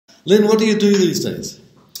Lynne, what do you do these days?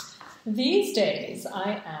 These days,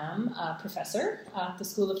 I am a professor at the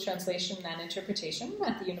School of Translation and Interpretation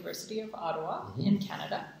at the University of Ottawa in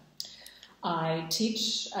Canada. I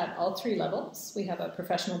teach at all three levels. We have a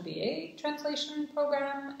professional BA translation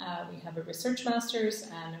program, we have a research master's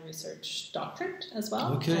and a research doctorate as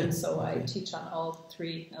well. Okay. And so I teach on all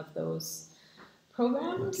three of those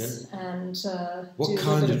programs. Okay. And what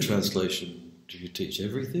kind of translation? Do you teach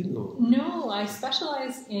everything? Or? No, I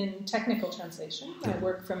specialize in technical translation. I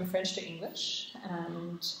work from French to English,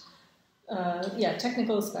 and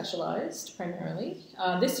technical specialized primarily.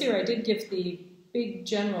 This year I did give the big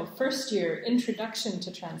general first year introduction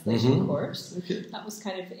to translation course. Okay. That was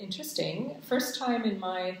kind of interesting. First time in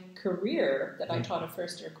my career that I taught a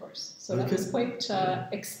first year course. So that was quite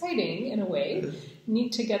exciting in a way.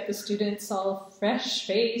 Neat to get the students all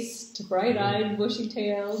fresh-faced, bright-eyed,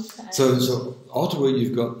 bushy-tailed. So Ottawa,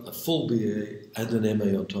 you've got a full BA and an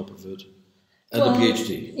MA on top of it, and a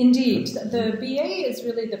PhD. Indeed. The BA is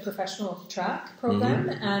really the professional track program,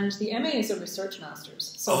 and the MA is a research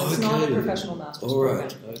master's. So it's not a professional master's program.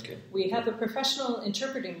 Okay. We have a professional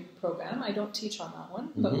interpreting program. I don't teach on that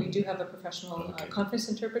one, but we do have a professional conference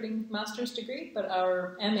interpreting master's degree. But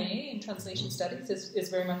our MA in translation studies is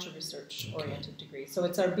very much a research-oriented degree. So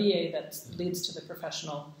it's our BA that leads to the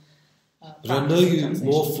professional but I know you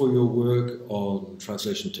more for your work on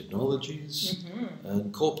translation technologies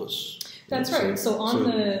and corpus. That's right. So on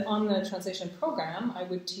the translation program, I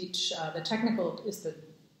would teach the technical is the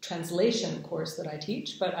translation course that I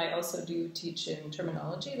teach, but I also do teach in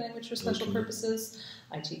terminology, language for special purposes.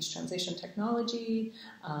 I teach translation technology.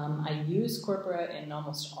 I use corpora in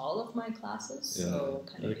almost all of my classes, so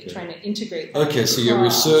kind of trying to integrate that. Okay, so your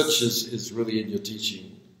research is really in your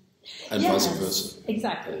teaching and vice versa.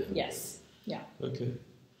 Exactly, yes. Yeah. Okay.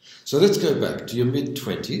 So let's go back to your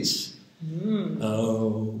mid-20s. Where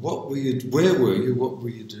were you? What were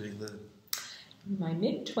you doing then? In my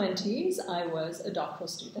mid-20s, I was a doctoral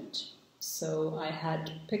student. So I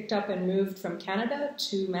had picked up and moved from Canada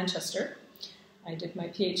to Manchester. I did my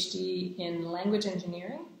PhD in language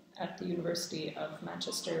engineering at the University of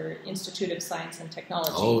Manchester Institute of Science and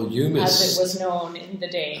Technology. Oh, UMIS. As it was known in the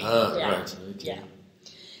day. Right. Okay. Yeah.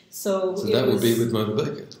 So that would be with Mona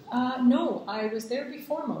Baker? No, I was there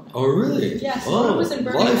before Mona. Oh, really? Yes, Mona was in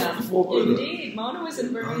Birmingham. Life before Mona. Indeed, Mona was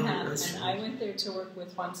in Birmingham, and I went there to work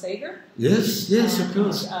with Juan Sager. Yes, of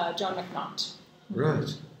course. John McNaught.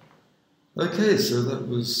 Right. Okay, so that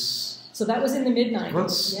was... So that was in the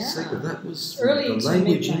mid-90s. That was early the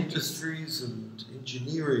language industries and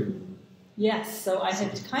engineering. Yes, so I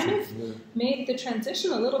had kind of made the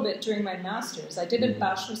transition a little bit during my master's. I did a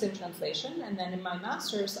bachelor's in translation, and then in my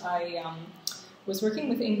master's I was working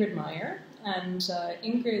with Ingrid Meyer, and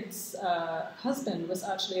Ingrid's husband was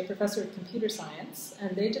actually a professor of computer science,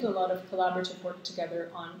 and they did a lot of collaborative work together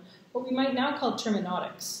on what we might now call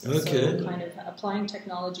terminotics. So kind of applying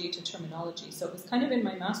technology to terminology. So it was kind of in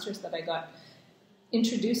my master's that I got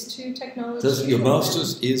introduced to technology. Your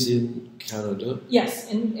master's is in Canada? Yes,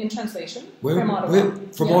 in translation. From Ottawa.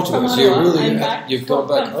 From Ottawa. So you've gone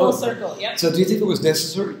back home. Full circle, yep. So do you think it was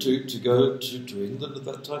necessary to go to England at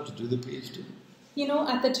that time to do the PhD? You know,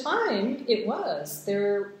 at the time it was.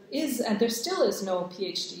 There is, and there still is no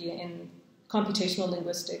PhD in computational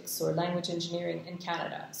linguistics or language engineering in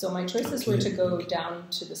Canada. So my choices were to go down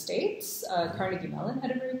to the States. Carnegie Mellon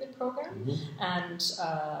had a very good program, and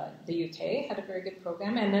the UK had a very good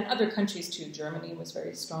program, and then other countries too. Germany was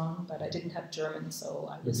very strong, but I didn't have German, so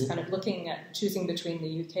I was kind of looking at choosing between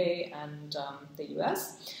the UK and the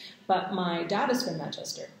US. But my dad is from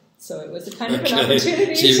Manchester, so it was a kind of an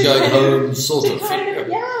opportunity to going home, sort of.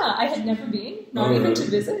 I had never been, not even to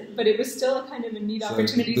visit, but it was still a kind of a neat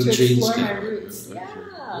opportunity to explore my roots.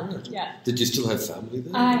 Yeah. Did you still have family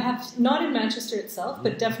there? I have, not in Manchester itself,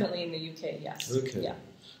 but definitely in the UK, yes. Okay. Yeah.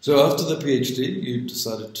 So after the PhD, you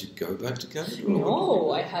decided to go back to Canada?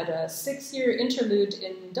 No, I had a 6-year interlude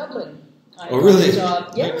in Dublin. I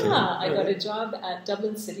got a job at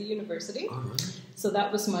Dublin City University. All right. So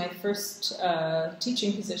that was my first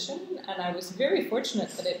teaching position, and I was very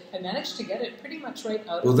fortunate that I managed to get it pretty much right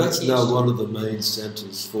out of my PhD. Well, that's now one of the main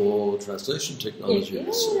centres for translation technology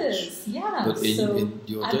research. It is, yeah. But in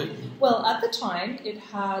your day? Well, at the time, it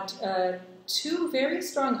had two very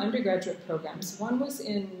strong undergraduate programs. One was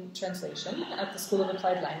in translation at the School of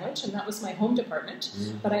Applied Language, and that was my home department.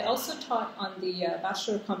 But I also taught on the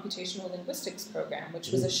Bachelor of Computational Linguistics program,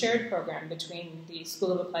 which was a shared program between the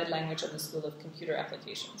School of Applied Language and the School of Computer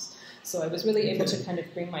Applications. So I was really able to kind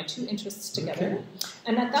of bring my two interests together.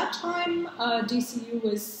 And at that time, DCU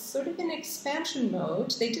was sort of in expansion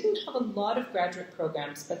mode. They didn't have a lot of graduate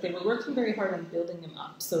programs, but they were working very hard on building them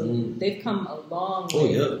up. So they've come a long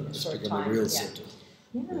way in a short time. A real center.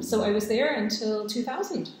 Yeah, so I was there until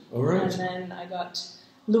 2000. All right. And then I got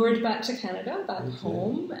lured back to Canada, back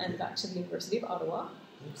home, and back to the University of Ottawa.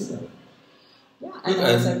 So, yeah, and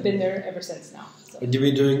I've been there ever since now. So. And you've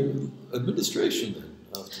been doing administration then?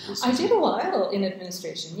 After this? I did a while in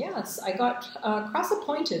administration, yes. I got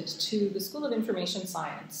cross-appointed to the School of Information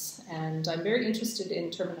Science, and I'm very interested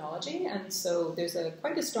in terminology, and so there's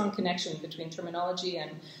quite a strong connection between terminology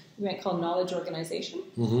and we might call knowledge organization,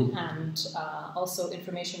 and also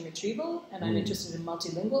information retrieval, and I'm interested in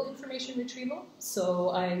multilingual information retrieval. So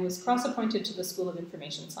I was cross-appointed to the School of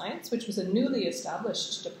Information Science, which was a newly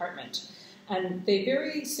established department. And they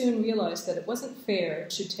very soon realized that it wasn't fair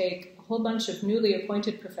to take a whole bunch of newly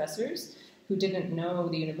appointed professors who didn't know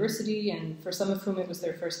the university, and for some of whom it was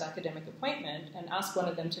their first academic appointment, and ask one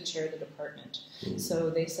of them to chair the department. So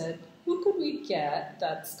they said, who could we get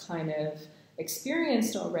that's kind of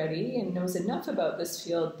experienced already and knows enough about this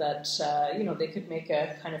field that they could make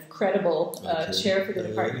a kind of credible chair for the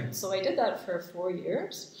department. So I did that for 4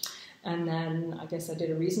 years. And then I guess I did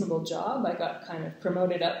a reasonable job. I got kind of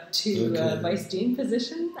promoted up to vice dean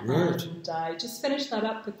position. Right. And I just finished that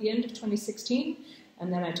up at the end of 2016.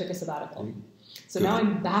 And then I took a sabbatical. So now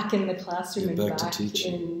I'm back in the classroom and back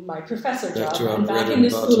in my professor job and back in the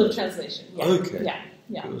School of Translation. Yeah. Okay.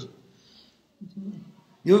 Yeah.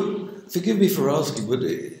 Good. Forgive me for asking, but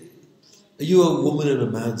are you a woman in a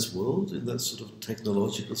man's world in that sort of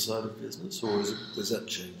technological side of business, or is that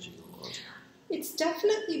changing a lot? It's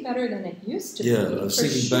definitely better than it used to be. Yeah, I was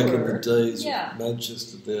thinking back in the days of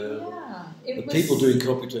Manchester there. Yeah, people doing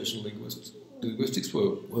computational linguistics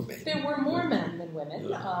were men. There were more men than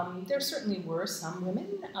women. There certainly were some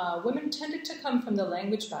women. Women tended to come from the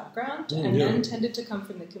language background, and men tended to come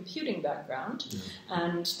from the computing background.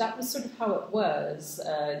 And that was sort of how it was.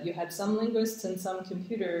 You had some linguists and some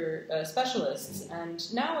computer specialists. And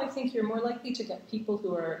now I think you're more likely to get people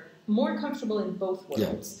who are more comfortable in both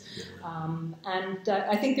worlds. And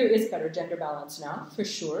I think there is better gender balance now, for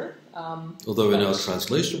sure. Although in our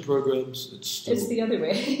translation programs, it's the other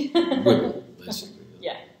way. women, basically.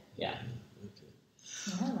 Yeah.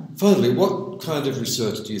 Finally, what kind of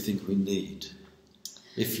research do you think we need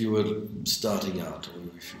if you were starting out? Or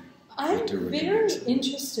if you I'm very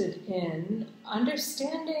interested in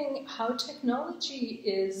understanding how technology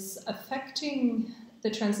is affecting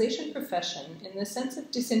the translation profession in the sense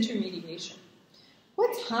of disintermediation.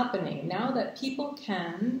 What's happening now that people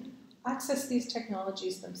can access these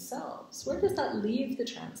technologies themselves? Where does that leave the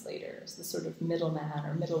translators, the sort of middleman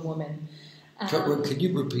or middlewoman? Can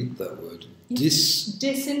you repeat that word?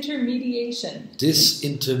 Disintermediation.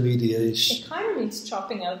 Disintermediation. It kind of means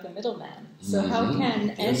chopping out the middleman. So how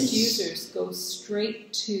can end users go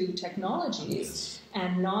straight to technologies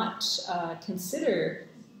and not consider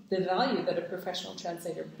the value that a professional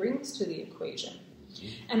translator brings to the equation?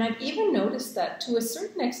 And I've even noticed that to a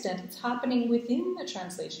certain extent it's happening within the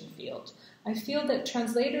translation field. I feel that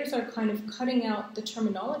translators are kind of cutting out the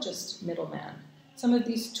terminologist middleman. Some of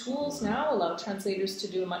these tools now allow translators to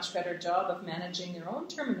do a much better job of managing their own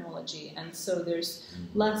terminology, and so there's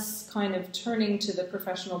less kind of turning to the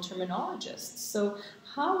professional terminologists. So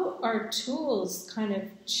how are tools kind of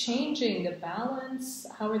changing the balance?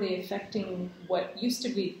 How are they affecting what used to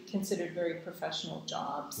be considered very professional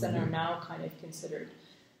jobs and are now kind of considered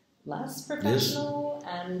less professional?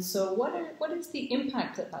 And so what is the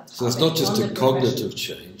impact that's having? So it's not just a cognitive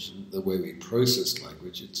change in the way we process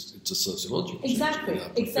language, it's a sociological change.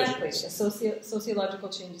 Exactly. A sociological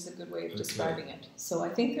change is a good way of describing it. So I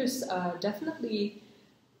think there's definitely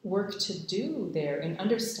work to do there in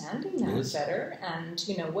understanding that better, and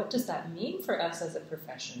what does that mean for us as a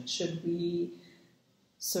profession? Should we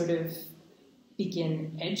sort of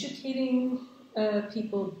begin educating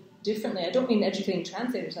people differently? I don't mean educating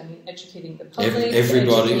translators, I mean educating the public.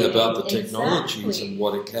 Everybody about the technologies and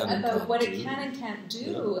what it can and can't do. About what it can and can't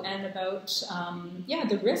do, and about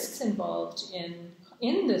the risks involved in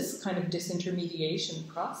this kind of disintermediation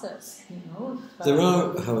process. There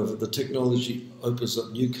are, however, the technology opens up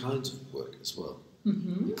new kinds of work as well.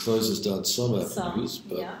 It closes down some avenues,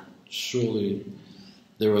 but surely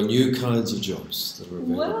there are new kinds of jobs that are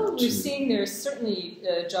available. Well, we're seeing there's certainly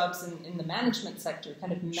jobs in the management sector,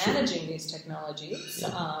 kind of managing these technologies,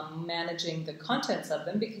 managing the contents of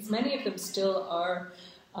them, because many of them still are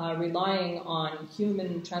relying on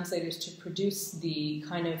human translators to produce the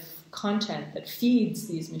kind of content that feeds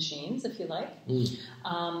these machines, if you like.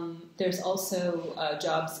 There's also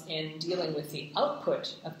jobs in dealing with the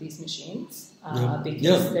output of these machines,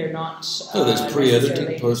 because they're not... there's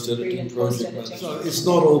pre-editing, post-editing, project management. No, it's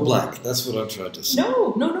not all black, that's what I'm trying to say.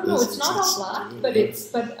 No, it's not all black,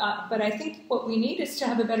 but I think what we need is to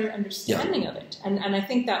have a better understanding of it, and I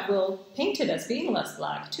think that will paint it as being less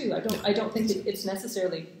black too. I don't think it's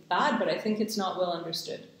necessarily bad, but I think it's not well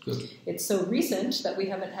understood. Good. It's so recent that we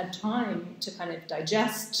haven't had time to kind of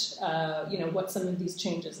digest, what some of these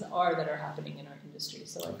changes are that are happening in our industry.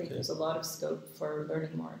 So I think there's a lot of scope for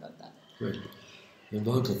learning more about that. Great. Lynne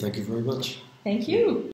Bowker, thank you very much. Thank you.